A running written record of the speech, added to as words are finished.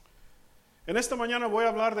En esta mañana voy a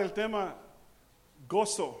hablar del tema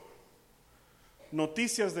gozo,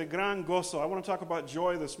 noticias de gran gozo. I want to talk about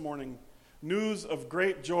joy this morning, news of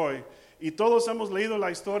great joy. Y todos hemos leído la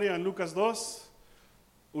historia en Lucas 2.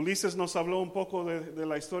 Ulises nos habló un poco de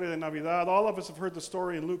la historia de Navidad. All of us have heard the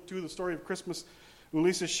story in Luke 2, the story of Christmas.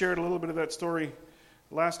 Ulises shared a little bit of that story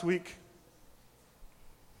last week.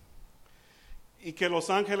 Y que los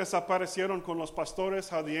ángeles aparecieron con los pastores,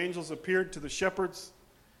 how the angels appeared to the shepherds.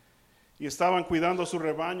 Y estaban cuidando sus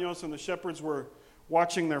rebaños, and the shepherds were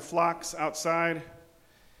watching their flocks outside.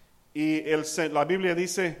 Y la Biblia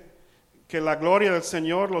dice que la gloria del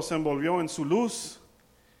Señor los envolvió en su luz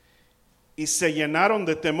y se llenaron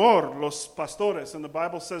de temor los pastores. And the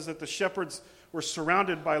Bible says that the shepherds were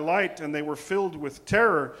surrounded by light and they were filled with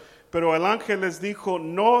terror. Pero el ángel les dijo,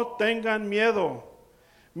 no tengan miedo.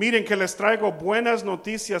 Miren que les traigo buenas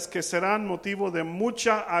noticias que serán motivo de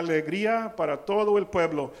mucha alegría para todo el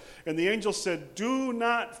pueblo. And the angel said, do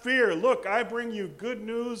not fear. Look, I bring you good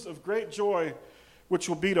news of great joy, which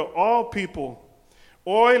will be to all people.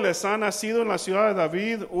 Hoy les ha nacido en la ciudad de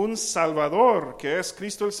David un Salvador, que es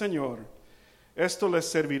Cristo el Señor. Esto les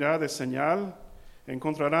servirá de señal.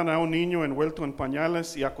 Encontrarán a un niño envuelto en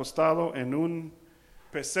pañales y acostado en un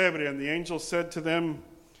pesebre. And the angel said to them,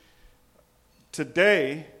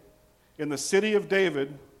 today, in the city of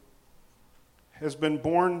David, has been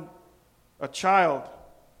born a child,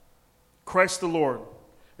 Christ the Lord.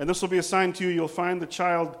 And this will be a sign to you. You'll find the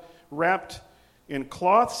child wrapped in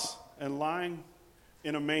cloths and lying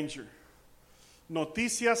in a manger.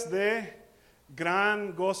 Noticias de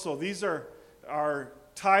gran gozo. These are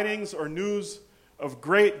tidings or news of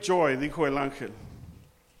great joy, dijo el ángel.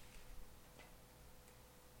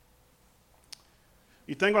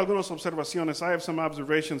 Y tengo algunas observaciones. I have some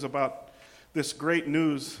observations about this great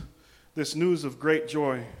news, this news of great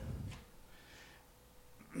joy.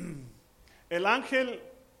 El ángel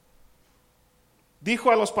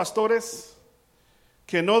dijo a los pastores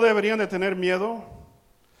que no deberían de tener miedo.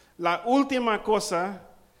 La última cosa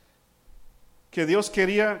que Dios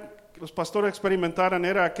quería que los pastores experimentaran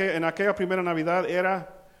en aquella primera Navidad era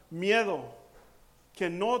miedo. Que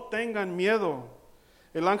no tengan miedo.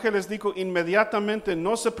 El ángel les dijo inmediatamente,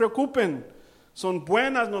 no se preocupen, son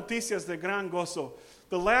buenas noticias de gran gozo.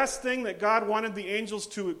 The last thing that God wanted the angels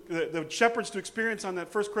the shepherds to experience on that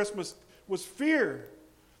first Christmas was fear.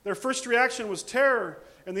 Their first reaction was terror.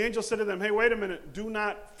 And the angel said to them, hey, wait a minute, do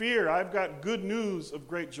not fear. I've got good news of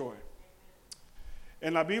great joy.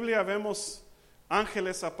 En la Biblia vemos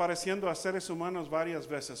ángeles apareciendo a seres humanos varias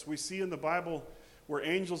veces. We see in the Bible where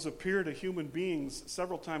angels appear to human beings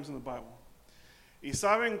several times in the Bible. ¿Y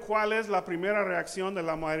saben cuál es la primera reacción de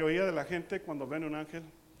la mayoría de la gente cuando ven un ángel?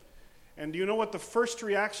 And do you know what the first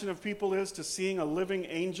reaction of people is to seeing a living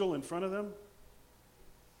angel in front of them?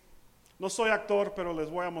 No soy actor, pero les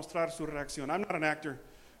voy a mostrar su reacción. I'm not an actor,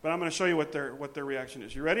 but I'm going to show you what their reaction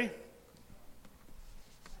is. You ready?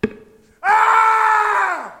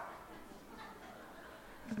 ¡Ah!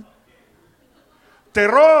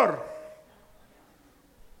 Terror.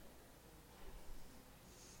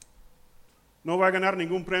 No va a ganar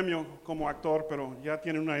ningún premio como actor, pero ya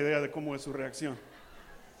tiene una idea de cómo es su reacción.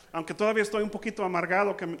 Aunque todavía estoy un poquito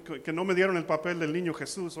amargado que no me dieron el papel del niño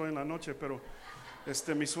Jesús hoy en la noche, pero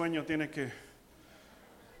mi sueño tiene que...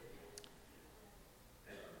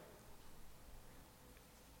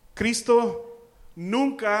 Cristo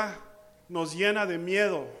nunca nos llena de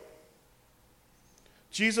miedo.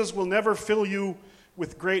 Jesus will never fill you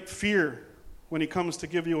with great fear when he comes to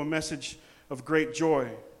give you a message of great joy.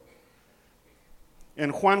 En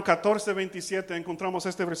Juan 14:27 encontramos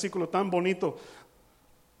este versículo tan bonito.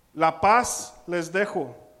 La paz les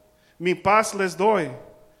dejo, mi paz les doy.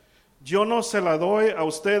 Yo no se la doy a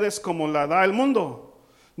ustedes como la da el mundo.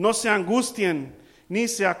 No se angustien ni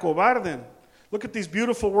se acobarden. Look at these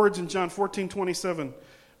beautiful words in John 14:27.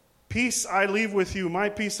 Peace I leave with you, my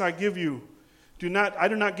peace I give you. I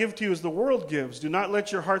do not give to you as the world gives. Do not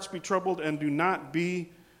let your hearts be troubled and do not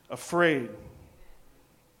be afraid.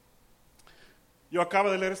 Yo acabo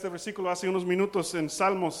de leer este versículo hace unos minutos en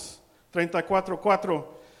Salmos 34:4.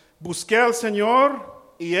 Busqué al Señor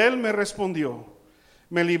y Él me respondió.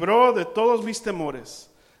 Me libró de todos mis temores.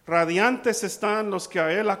 Radiantes están los que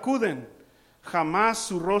a Él acuden. Jamás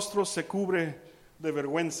su rostro se cubre de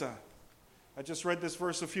vergüenza. I just read this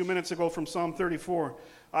verse a few minutes ago from Psalm 34.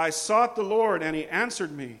 I sought the Lord and He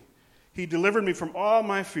answered me. He delivered me from all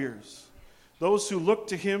my fears. Those who look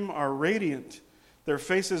to Him are radiant. Their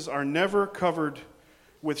faces are never covered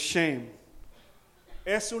with shame.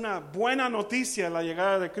 Es una buena noticia la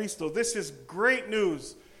llegada de Cristo. This is great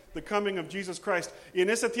news the coming of Jesus Christ. Y en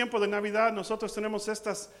ese tiempo de Navidad nosotros tenemos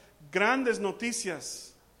estas grandes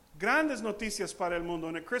noticias para el mundo.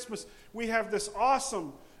 And at Christmas we have this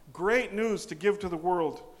awesome, great news to give to the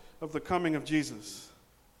world of the coming of Jesus.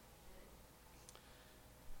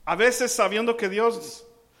 A veces sabiendo que Dios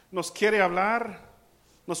nos quiere hablar,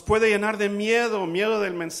 nos puede llenar de miedo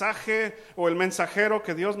del mensaje o el mensajero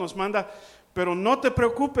que Dios nos manda, pero no te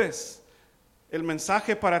preocupes. El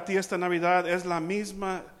mensaje para ti esta Navidad es la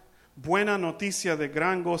misma buena noticia de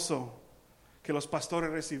gran gozo que los pastores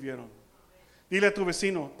recibieron. Dile a tu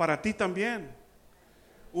vecino, para ti también.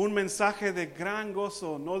 Un mensaje de gran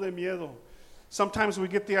gozo, no de miedo. Sometimes we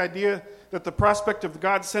get the idea that the prospect of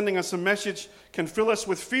God sending us a message can fill us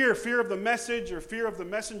with fear of the message or fear of the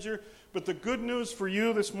messenger. But the good news for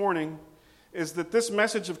you this morning is that this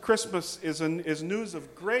message of Christmas is news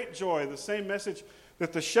of great joy, the same message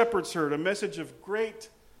that the shepherds heard, a message of great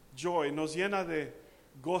joy. Nos llena de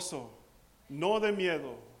gozo, no de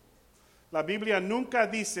miedo. La Biblia nunca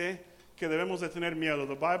dice que debemos de tener miedo.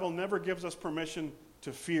 The Bible never gives us permission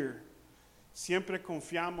to fear. Siempre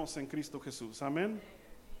confiamos en Cristo Jesús. Amén.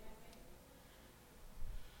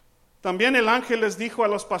 También el ángel les dijo a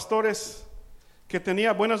los pastores que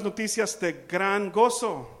tenía buenas noticias de gran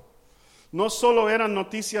gozo. No solo eran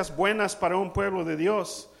noticias buenas para un pueblo de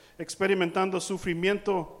Dios experimentando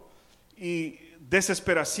sufrimiento y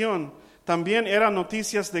desesperación, también eran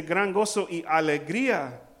noticias de gran gozo y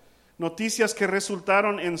alegría. Noticias que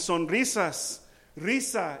resultaron en sonrisas,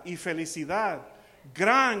 risa y felicidad.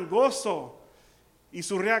 Gran gozo. Y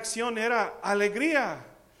su reacción era alegría.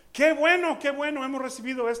 Qué bueno, hemos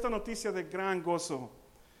recibido esta noticia de gran gozo.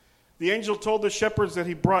 The angel told the shepherds that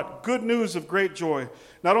he brought good news of great joy.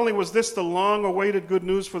 Not only was this the long-awaited good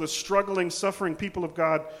news for the struggling, suffering people of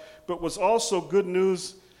God, but was also good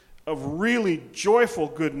news of really joyful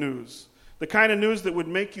good news. The kind of news that would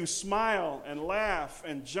make you smile and laugh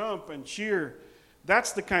and jump and cheer.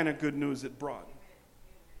 That's the kind of good news it brought.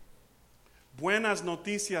 Buenas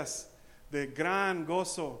noticias de gran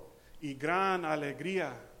gozo y gran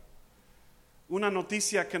alegría. Una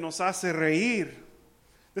noticia que nos hace reír.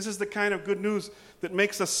 This is the kind of good news that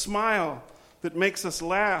makes us smile, that makes us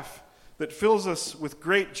laugh, that fills us with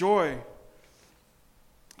great joy.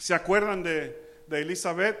 ¿Se acuerdan de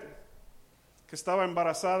Elizabeth, que estaba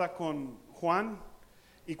embarazada con Juan?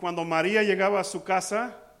 Y cuando María llegaba a su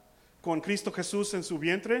casa con Cristo Jesús en su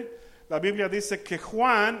vientre, la Biblia dice que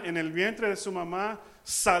Juan, en el vientre de su mamá,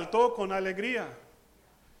 saltó con alegría.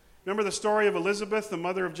 Remember the story of Elizabeth, the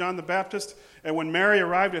mother of John the Baptist? And when Mary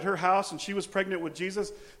arrived at her house and she was pregnant with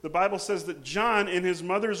Jesus, the Bible says that John, in his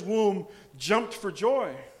mother's womb, jumped for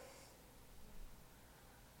joy.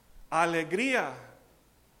 Alegría.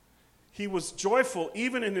 He was joyful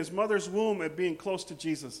even in his mother's womb at being close to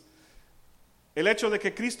Jesus. El hecho de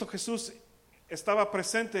que Cristo Jesús estaba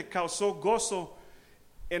presente causó gozo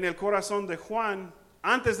en el corazón de Juan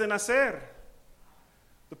antes de nacer.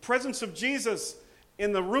 The presence of Jesus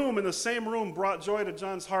in the same room, brought joy to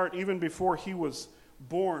John's heart even before he was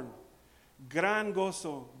born. Gran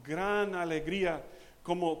gozo, gran alegría,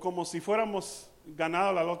 como si fuéramos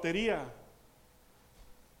ganado la lotería.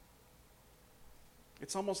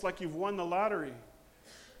 It's almost like you've won the lottery.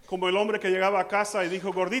 Como el hombre que llegaba a casa y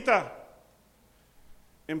dijo, gordita,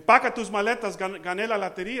 empaca tus maletas, gané la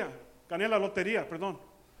lotería, perdón.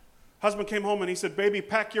 Husband came home and he said, baby,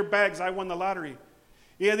 pack your bags, I won the lottery.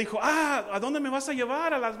 Y ella dijo, ¿a dónde me vas a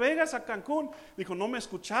llevar? ¿A Las Vegas? ¿A Cancún? Dijo, no me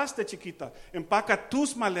escuchaste, chiquita. Empaca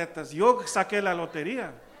tus maletas. Yo saqué la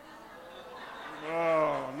lotería.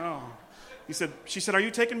 Oh, no. She said, are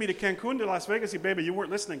you taking me to Cancún, to Las Vegas? He said, baby, you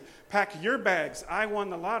weren't listening. Pack your bags. I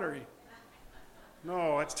won the lottery.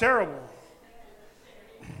 No, it's terrible.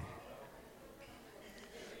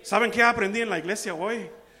 ¿Saben qué aprendí en la iglesia hoy?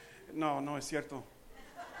 No es cierto.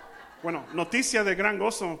 Bueno, noticia de gran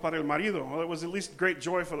gozo para el marido. Well, it was at least great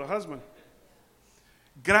joy for the husband.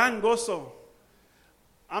 Gran gozo.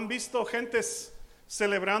 ¿Han visto gentes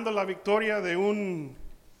celebrando la victoria de un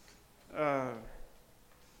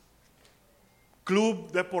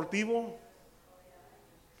club deportivo?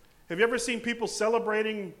 Have you ever seen people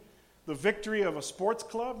celebrating the victory of a sports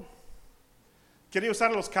club? Quería usar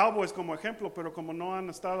a los Cowboys como ejemplo, pero como no han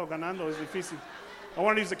estado ganando es difícil. I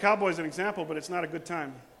want to use the Cowboys as an example, but it's not a good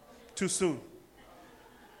time. Too soon.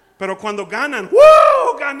 Pero cuando ganan,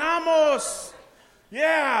 ¡woo! ¡Ganamos!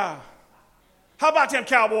 Yeah. How about them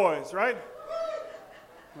Cowboys, right?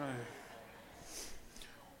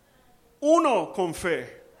 Uno con fe.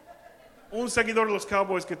 Un seguidor de los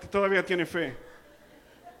Cowboys que todavía tiene fe.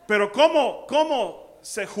 Pero ¿cómo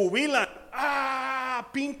se jubilan?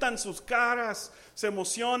 pintan sus caras, se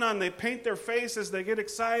emocionan, they paint their faces, they get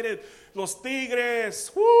excited. Los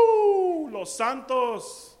Tigres, los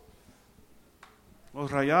Santos, los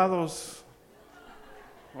Rayados.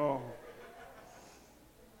 Oh,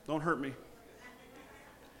 don't hurt me.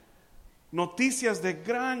 Noticias de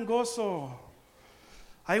gran gozo.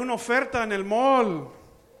 Hay una oferta en el mall.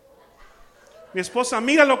 Mi esposa,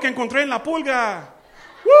 mira lo que encontré en la pulga.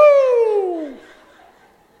 Woo!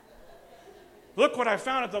 Look what I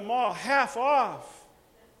found at the mall, half off.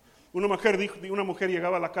 Una mujer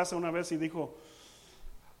llegaba a la casa una vez y dijo,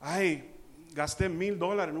 ay, gasté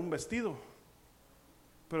 $1,000 en un vestido,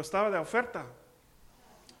 pero estaba de oferta.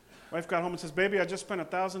 Wife got home and says, baby, I just spent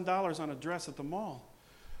 $1,000 on a dress at the mall.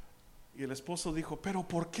 Y el esposo dijo, ¿pero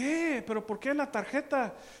por qué? ¿Pero por qué en la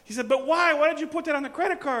tarjeta? He said, but why? Why did you put it on the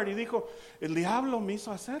credit card? Y dijo, el diablo me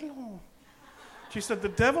hizo hacerlo. She said, the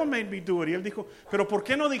devil made me do it. Y él dijo, ¿pero por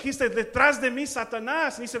qué no dijiste detrás de mí,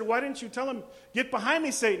 Satanás? And he said, why didn't you tell him, get behind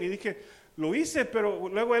me, Satan? Y dije, lo hice, pero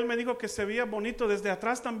luego él me dijo que se veía bonito desde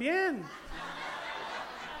atrás también.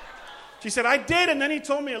 She said, I did, and then he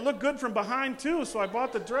told me it looked good from behind too, so I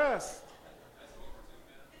bought the dress.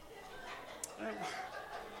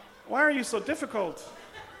 Why are you so difficult?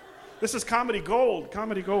 This is comedy gold,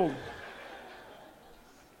 comedy gold.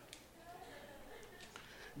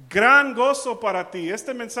 Gran gozo para ti.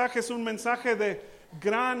 Este mensaje es un mensaje de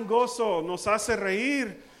gran gozo. Nos hace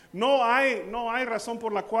reír. No hay razón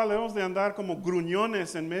por la cual debemos de andar como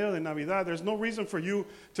gruñones en medio de Navidad. There's no reason for you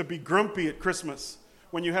to be grumpy at Christmas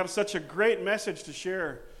when you have such a great message to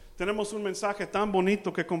share. Tenemos un mensaje tan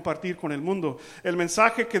bonito que compartir con el mundo. El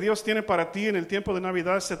mensaje que Dios tiene para ti en el tiempo de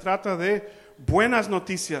Navidad se trata de buenas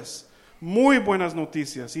noticias, muy buenas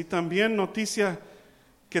noticias, y también noticia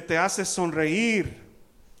que te hace sonreír,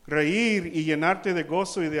 reír y llenarte de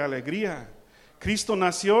gozo y de alegría. Cristo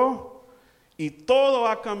nació y todo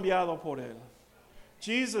ha cambiado por él.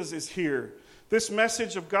 Jesus is here. This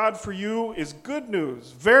message of God for you is good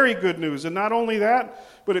news, very good news. And not only that,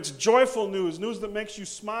 but it's joyful news, news that makes you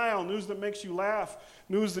smile, news that makes you laugh,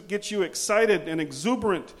 news that gets you excited and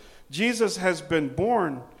exuberant. Jesus has been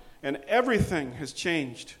born and everything has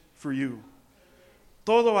changed for you.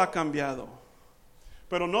 Todo ha cambiado.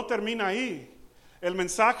 Pero no termina ahí. El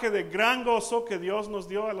mensaje de gran gozo que Dios nos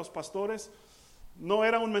dio a los pastores no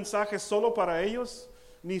era un mensaje solo para ellos,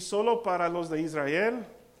 ni solo para los de Israel.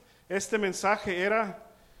 Este mensaje era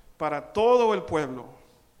para todo el pueblo.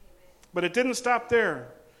 But it didn't stop there.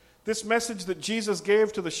 This message that Jesus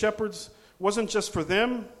gave to the shepherds wasn't just for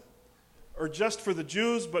them or just for the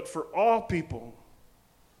Jews, but for all people.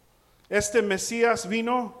 Este Mesías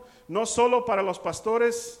vino no solo para los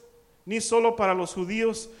pastores, ni solo para los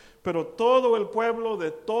judíos, pero todo el pueblo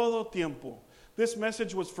de todo tiempo. This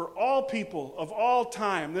message was for all people of all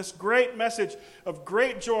time. This great message of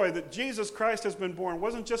great joy that Jesus Christ has been born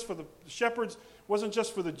wasn't just for the shepherds, wasn't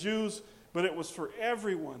just for the Jews, but it was for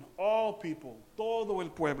everyone, all people, todo el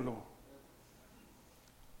pueblo.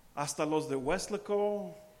 Hasta los de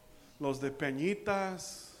Weslaco, los de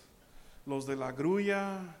Peñitas, los de La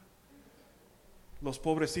Grulla, los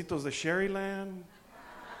pobrecitos de Sherryland.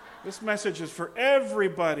 This message is for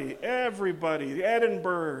everybody,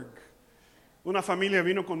 Edinburgh. Una familia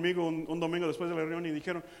vino conmigo un domingo después de la reunión y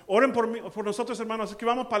dijeron, oren por nosotros, hermanos, es que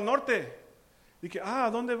vamos para el norte. Dije,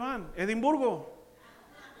 ¿dónde van? Edimburgo.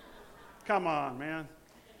 Come on, man.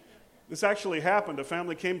 This actually happened. A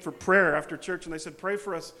family came for prayer after church and they said, pray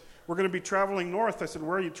for us. We're going to be traveling north. I said,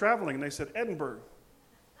 where are you traveling? And they said, Edinburgh.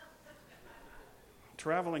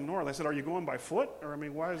 Traveling north. I said, are you going by foot? Or,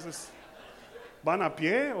 why is this? ¿Van a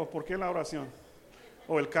pie? ¿O por qué la oración?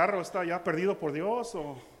 ¿O el carro está ya perdido por Dios?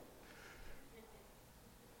 ¿O?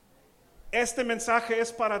 Este mensaje es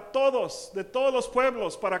para todos, de todos los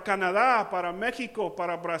pueblos, para Canadá, para México,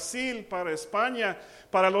 para Brasil, para España,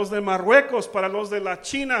 para los de Marruecos, para los de la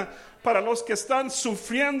China, para los que están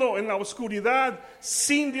sufriendo en la oscuridad,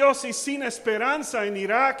 sin Dios y sin esperanza en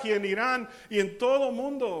Irak y en Irán y en todo el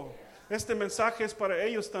mundo. Este mensaje es para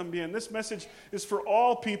ellos también. This message is for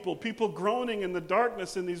all people, people groaning in the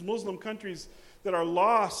darkness in these Muslim countries that are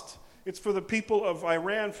lost. It's for the people of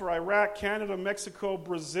Iran, for Iraq, Canada, Mexico,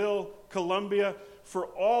 Brazil, Colombia, for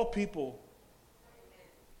all people.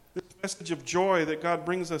 This message of joy that God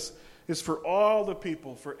brings us is for all the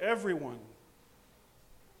people, for everyone.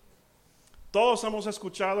 Todos hemos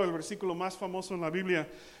escuchado el versículo más famoso en la Biblia.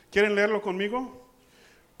 ¿Quieren leerlo conmigo?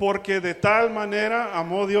 Porque de tal manera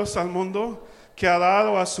amó Dios al mundo que ha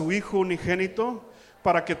dado a su Hijo unigénito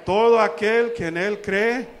para que todo aquel que en Él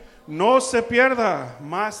cree no se pierda,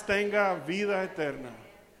 mas tenga vida eterna.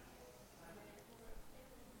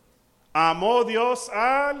 Amó Dios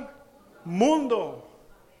al mundo.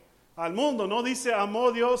 al mundo. No dice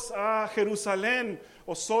amó Dios a Jerusalén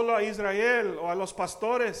o solo a Israel o a los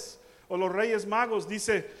pastores o los reyes magos.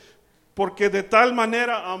 Dice, porque de tal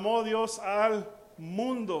manera amó Dios al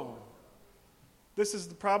mundo. This is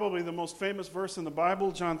probably the most famous verse in the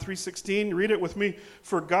Bible, John 3:16. Read it with me.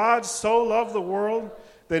 For God so loved the world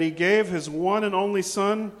that he gave his one and only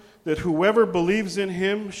Son, that whoever believes in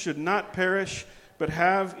him should not perish, but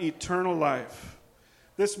have eternal life.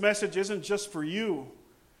 This message isn't just for you.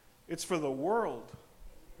 It's for the world.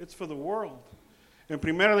 It's for the world. En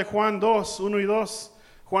 1 de Juan 2, 1 y 2,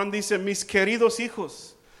 Juan dice, mis queridos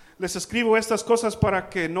hijos, les escribo estas cosas para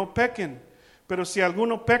que no pequen. Pero si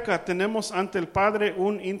alguno peca, tenemos ante el Padre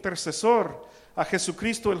un intercesor, a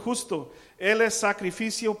Jesucristo el justo. Él es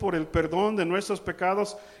sacrificio por el perdón de nuestros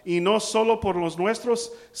pecados, y no solo por los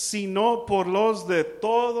nuestros, sino por los de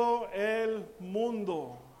todo el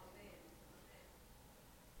mundo.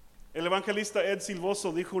 El evangelista Ed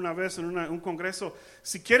Silvoso dijo una vez en un congreso,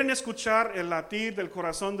 si quieren escuchar el latir del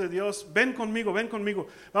corazón de Dios, ven conmigo.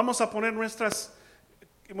 Vamos a poner nuestras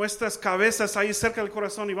cabezas ahí cerca del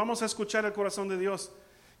corazón y vamos a escuchar el corazón de Dios.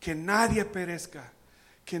 Que nadie perezca,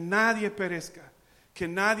 que nadie perezca, que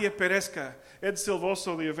nadie perezca. Ed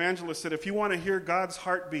Silvoso, the evangelist, said, if you want to hear God's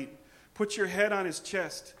heartbeat, put your head on his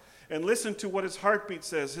chest and listen to what his heartbeat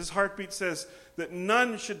says. His heartbeat says that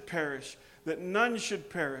none should perish, that none should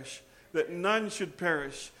perish, that none should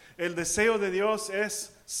perish. El deseo de Dios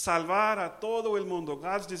es salvar a todo el mundo.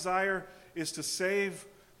 God's desire is to save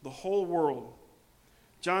the whole world.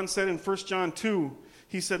 John said in 1 John 2,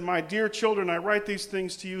 he said, my dear children, I write these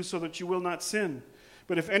things to you so that you will not sin.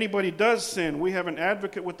 But if anybody does sin, we have an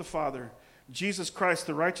advocate with the Father, Jesus Christ,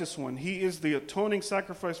 the righteous one. He is the atoning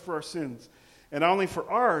sacrifice for our sins, and not only for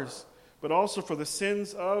ours, but also for the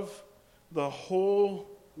sins of the whole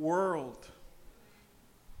world.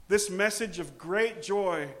 This message of great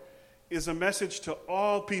joy is a message to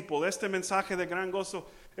all people. Este mensaje de gran gozo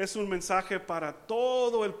es un mensaje para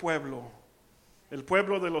todo el pueblo. El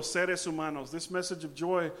pueblo de los seres humanos. This message of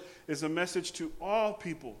joy is a message to all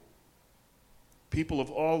people. People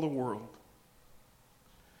of all the world.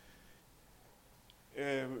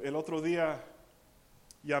 El otro día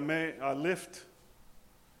llamé a Lyft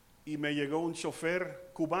y me llegó un chofer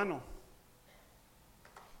cubano.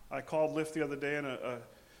 I called Lyft the other day and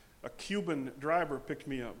a Cuban driver picked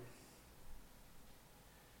me up.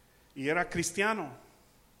 Y era cristiano.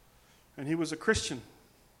 And he was a Christian.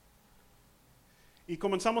 Y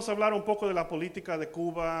comenzamos a hablar un poco de la política de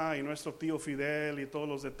Cuba y nuestro tío Fidel y todos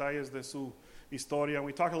los detalles de su historia. And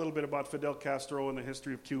we talk a little bit about Fidel Castro and the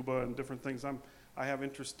history of Cuba and different things. I'm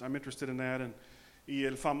interested in that. Y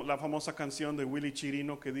la famosa canción de Willie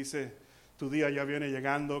Chirino que dice, tu día ya viene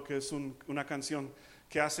llegando, que es una canción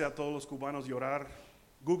que hace a todos los cubanos llorar.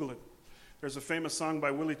 Google it. There's a famous song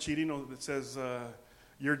by Willie Chirino that says,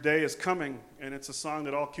 your day is coming, and it's a song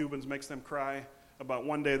that all Cubans makes them cry about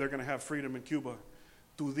one day they're going to have freedom in Cuba.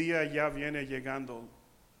 Tu día ya viene llegando.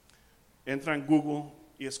 Entra en Google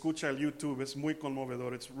y escucha el YouTube. It's muy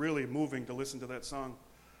conmovedor. It's really moving to listen to that song.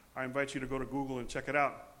 I invite you to go to Google and check it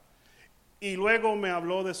out. Y luego me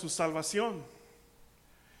habló de su salvación.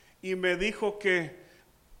 Y me dijo que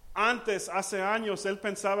antes, hace años, él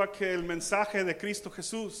pensaba que el mensaje de Cristo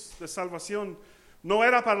Jesús de salvación no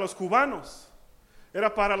era para los cubanos,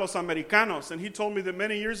 era para los americanos. And he told me that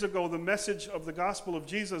many years ago, the message of the gospel of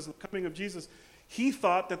Jesus, the coming of Jesus, he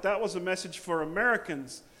thought that was a message for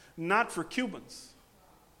Americans, not for Cubans.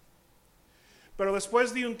 Pero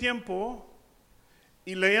después de un tiempo,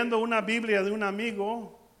 y leyendo una Biblia de un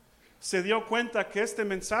amigo, se dio cuenta que este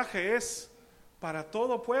mensaje es para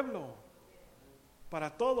todo pueblo.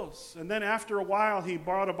 Para todos. And then after a while, he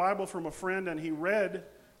borrowed a Bible from a friend and he read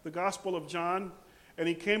the Gospel of John, and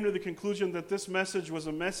he came to the conclusion that this message was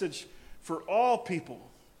a message for all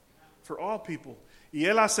people. For all people. Y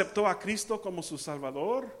él aceptó a Cristo como su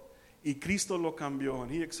Salvador, y Cristo lo cambió. And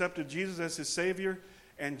he accepted Jesus as his Savior,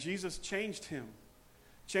 and Jesus changed him.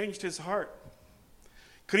 Changed his heart.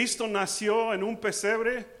 Cristo nació en un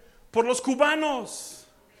pesebre por los cubanos.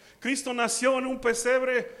 Cristo nació en un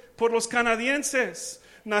pesebre por los canadienses,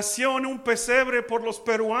 nació en un pesebre por los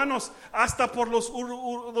peruanos, hasta por los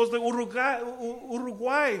de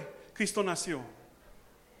Uruguay, Cristo nació.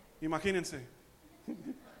 Imagínense.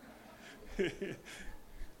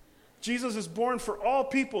 Jesus is born for all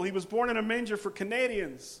people. He was born in a manger for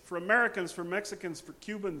Canadians, for Americans, for Mexicans, for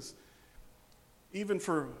Cubans, even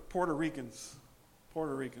for Puerto Ricans.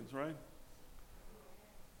 Puerto Ricans, right?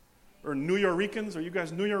 Or New Yorkers. Are you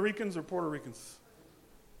guys New Yorkers or Puerto Ricans?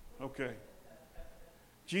 Okay.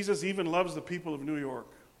 Jesus even loves the people of New York.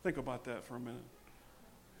 Think about that for a minute.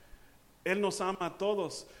 Él nos ama a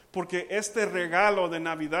todos, porque este regalo de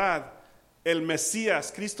Navidad, el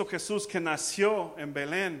Mesías, Cristo Jesús, que nació en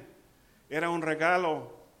Belén, era un regalo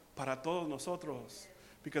para todos nosotros.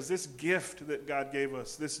 Because this gift that God gave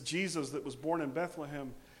us, this Jesus that was born in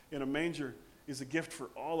Bethlehem in a manger, is a gift for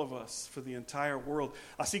all of us, for the entire world.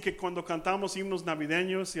 Así que cuando cantamos himnos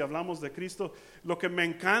navideños y hablamos de Cristo, lo que me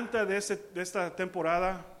encanta de esta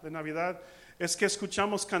temporada de Navidad es que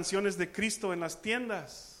escuchamos canciones de Cristo en las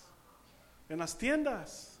tiendas. En las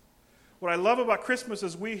tiendas. What I love about Christmas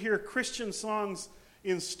is we hear Christian songs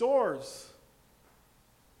in stores,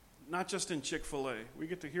 not just in Chick-fil-A. We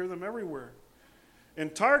get to hear them everywhere.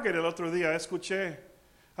 En Target el otro día escuché,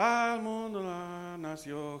 al mundo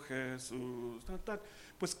nació Jesús.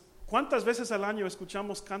 Pues, ¿cuántas veces al año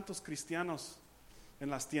escuchamos cantos cristianos en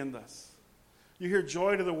las tiendas? You hear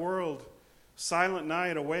Joy to the World, Silent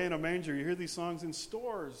Night, Away in a Manger. You hear these songs in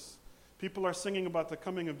stores. People are singing about the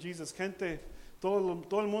coming of Jesus. Gente, todo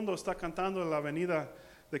el mundo está cantando la venida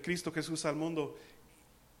de Cristo Jesús al mundo.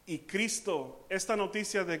 Y Cristo, esta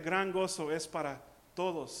noticia de gran gozo es para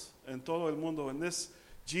todos en todo el mundo. And this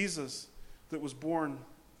Jesus that was born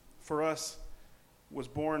for us was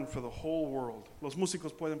born for the whole world. Los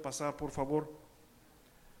músicos pueden pasar, por favor.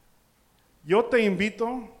 Yo te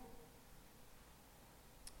invito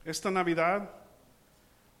esta Navidad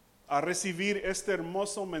a recibir este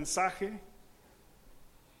hermoso mensaje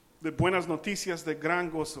de buenas noticias de gran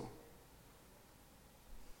gozo.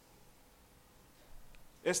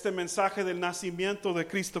 Este mensaje del nacimiento de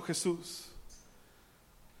Cristo Jesús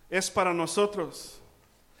es para nosotros,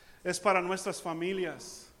 es para nuestras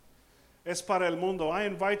familias, es para el mundo. I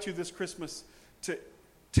invite you this Christmas to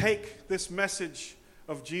take this message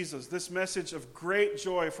of Jesus, this message of great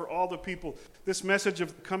joy for all the people, this message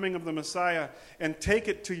of the coming of the Messiah, and take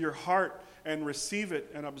it to your heart and receive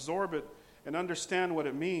it and absorb it and understand what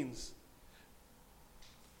it means.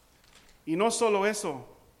 Y no solo eso,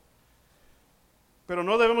 pero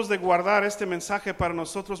no debemos de guardar este mensaje para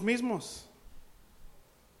nosotros mismos.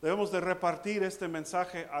 Debemos de repartir este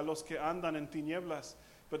mensaje a los que andan en tinieblas.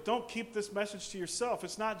 But don't keep this message to yourself.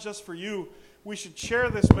 It's not just for you. We should share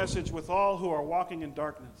this message with all who are walking in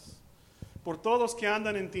darkness. Por todos que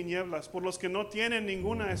andan en tinieblas, por los que no tienen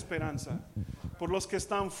ninguna esperanza, por los que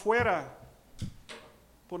están fuera,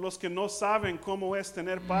 por los que no saben cómo es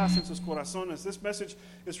tener paz en sus corazones. This message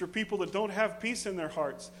is for people that don't have peace in their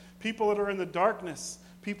hearts, people that are in the darkness,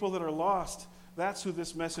 people that are lost. That's who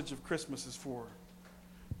this message of Christmas is for.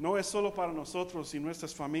 No es solo para nosotros y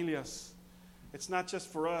nuestras familias. It's not just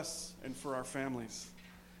for us and for our families.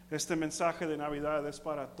 Este mensaje de Navidad es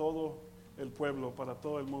para todo el pueblo, para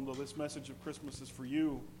todo el mundo. This message of Christmas is for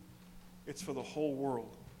you. It's for the whole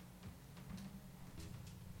world.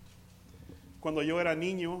 Cuando yo era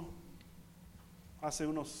niño, hace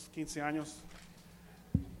unos 15 años,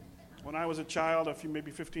 when I was a child,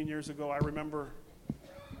 maybe 15 years ago, I remember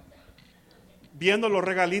viendo los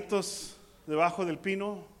regalitos debajo del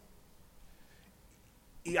pino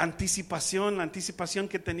y la anticipación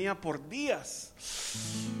que tenía por días.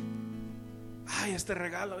 Ay, este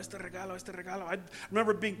regalo. I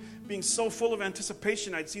remember being so full of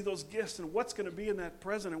anticipation. I'd see those gifts and what's going to be in that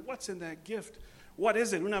present and what's in that gift. What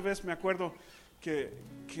is it? Una vez me acuerdo que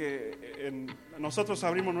nosotros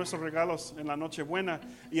abrimos nuestros regalos en la Nochebuena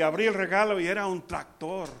y abrí el regalo y era un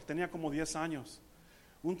tractor. Tenía como 10 años.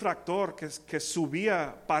 Un tractor que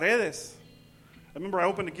subía paredes. I remember I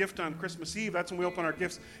opened a gift on Christmas Eve. That's when we opened our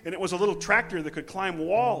gifts. And it was a little tractor that could climb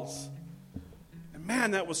walls. And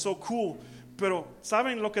man, that was so cool. Pero,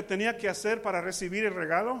 ¿saben lo que tenía que hacer para recibir el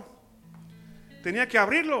regalo? Tenía que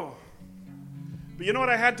abrirlo. But you know what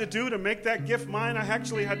I had to do to make that gift mine? I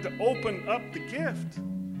actually had to open up the gift.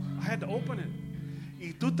 I had to open it.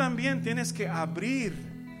 Y tú también tienes que abrir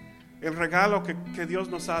el regalo que Dios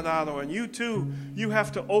nos ha dado. And you too, you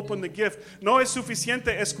have to open the gift. No es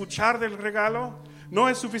suficiente escuchar del regalo. No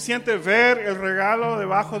es suficiente ver el regalo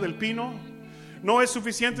debajo del pino. No es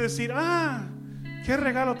suficiente decir, qué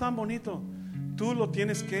regalo tan bonito. Tú lo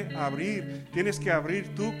tienes que abrir. Tienes que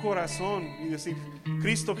abrir tu corazón y decir,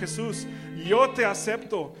 Cristo Jesús, yo te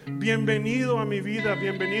acepto. Bienvenido a mi vida,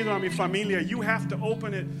 bienvenido a mi familia. You have to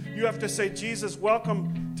open it. You have to say, Jesus,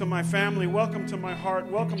 welcome to my family. Welcome to my heart.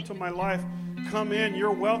 Welcome to my life. Come in.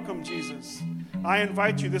 You're welcome, Jesus. I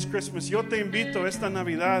invite you this Christmas. Yo te invito esta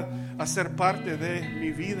Navidad a ser parte de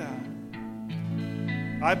mi vida.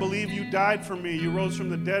 I believe you died for me. You rose from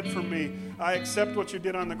the dead for me. I accept what you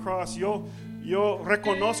did on the cross. Yo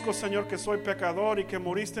reconozco, Señor, que soy pecador y que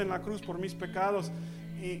moriste en la cruz por mis pecados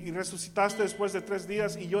y resucitaste después de 3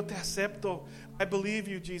 días y yo te acepto. I believe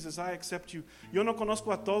you, Jesus. I accept you. Yo no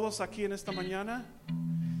conozco a todos aquí en esta mañana.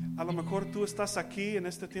 A lo mejor tú estás aquí en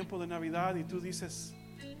este tiempo de Navidad y tú dices,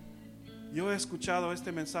 yo he escuchado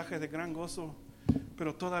este mensaje de gran gozo,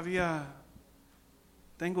 pero todavía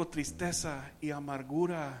tengo tristeza y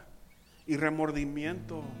amargura y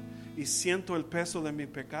remordimiento y siento el peso de mi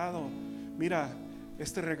pecado. Mira,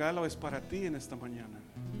 este regalo es para ti en esta mañana.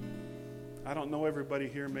 I don't know everybody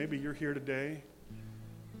here. Maybe you're here today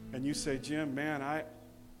and you say, Jim, man,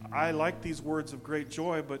 I like these words of great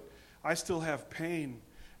joy, but I still have pain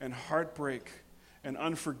and heartbreak and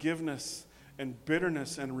unforgiveness and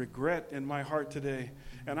bitterness and regret in my heart today,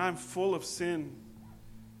 and I'm full of sin.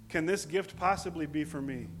 Can this gift possibly be for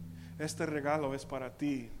me? Este regalo es para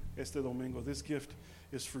ti este domingo. This gift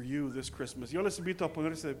is for you this Christmas. Yo les invito a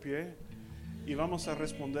ponerse de pie y vamos a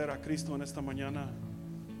responder a Cristo en esta mañana.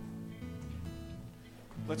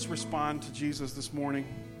 Let's respond to Jesus this morning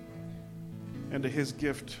and to his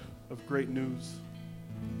gift of great news.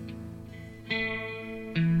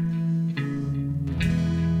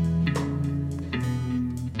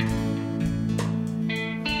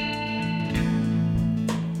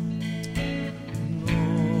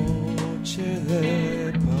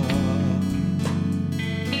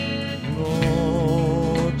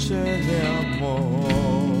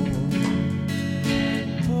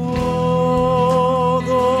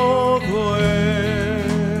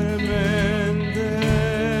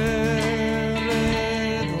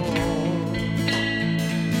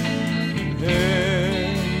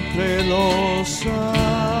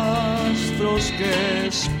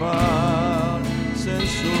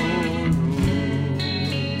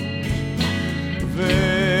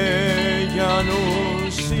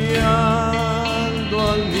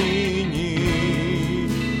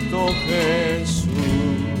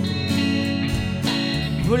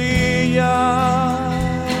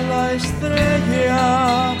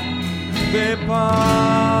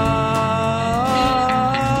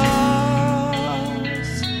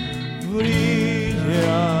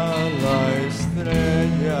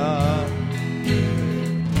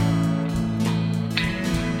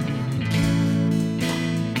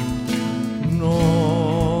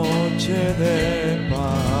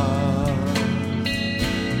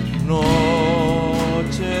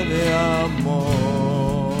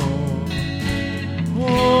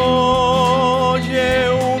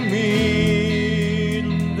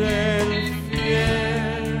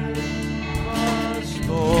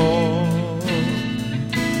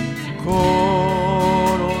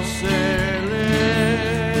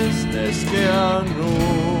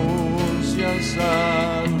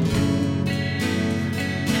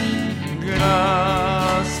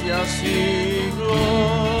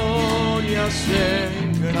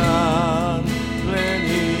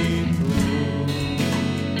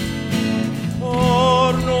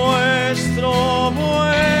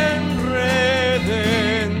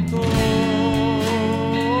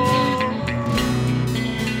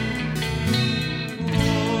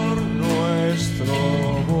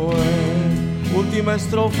 Última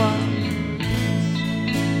estrofa.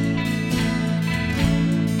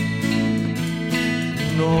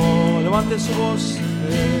 No levante su voz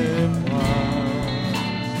de paz,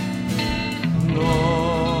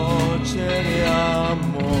 noche de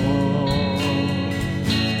amor.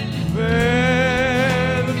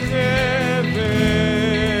 Ved que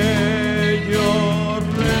bello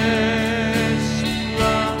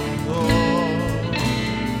resplandor,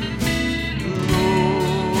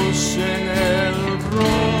 luz en el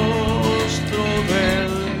rostro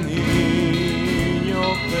del niño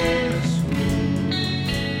Jesús,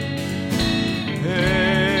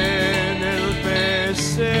 en el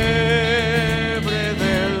pesebre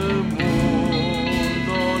del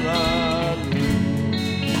mundo la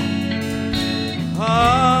luz,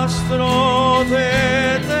 astro de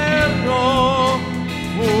eterno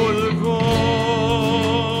fulgor,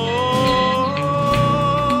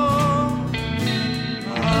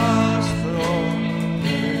 astro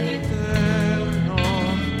de eterno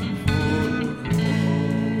fulgor.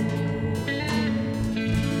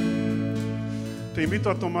 Te invito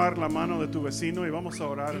a tomar la mano de tu vecino y vamos a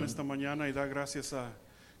orar en esta mañana y dar gracias a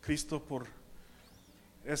Cristo por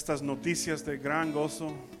estas noticias de gran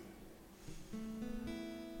gozo.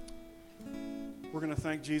 We're going to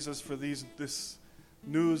thank Jesus for this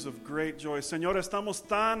news of great joy. Señor, estamos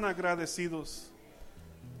tan agradecidos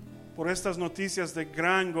por estas noticias de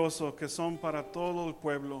gran gozo que son para todo el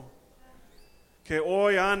pueblo, que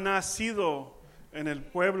hoy ha nacido en el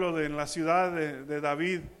pueblo, en la ciudad de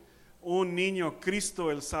David, un niño,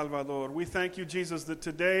 Cristo el Salvador. We thank you, Jesus, that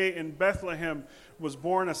today in Bethlehem was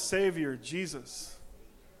born a Savior, Jesus.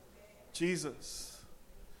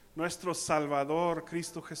 nuestro Salvador,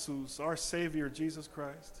 Cristo Jesús, our Savior, Jesus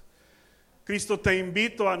Christ. Cristo, te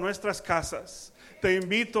invito a nuestras casas, te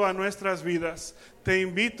invito a nuestras vidas, te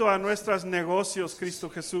invito a nuestros negocios, Cristo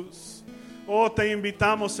Jesús. Oh, te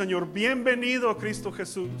invitamos, Señor. Bienvenido, Cristo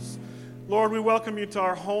Jesús. Lord, we welcome you to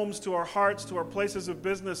our homes, to our hearts, to our places of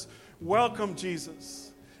business. Welcome,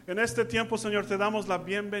 Jesus. En este tiempo, Señor, te damos la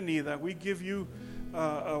bienvenida. We give you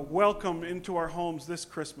a welcome into our homes this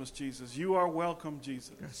Christmas, Jesus. You are welcome,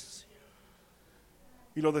 Jesus. Gracias.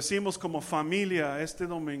 Y lo decimos como familia este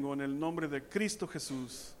domingo en el nombre de Cristo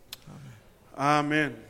Jesús. Amén.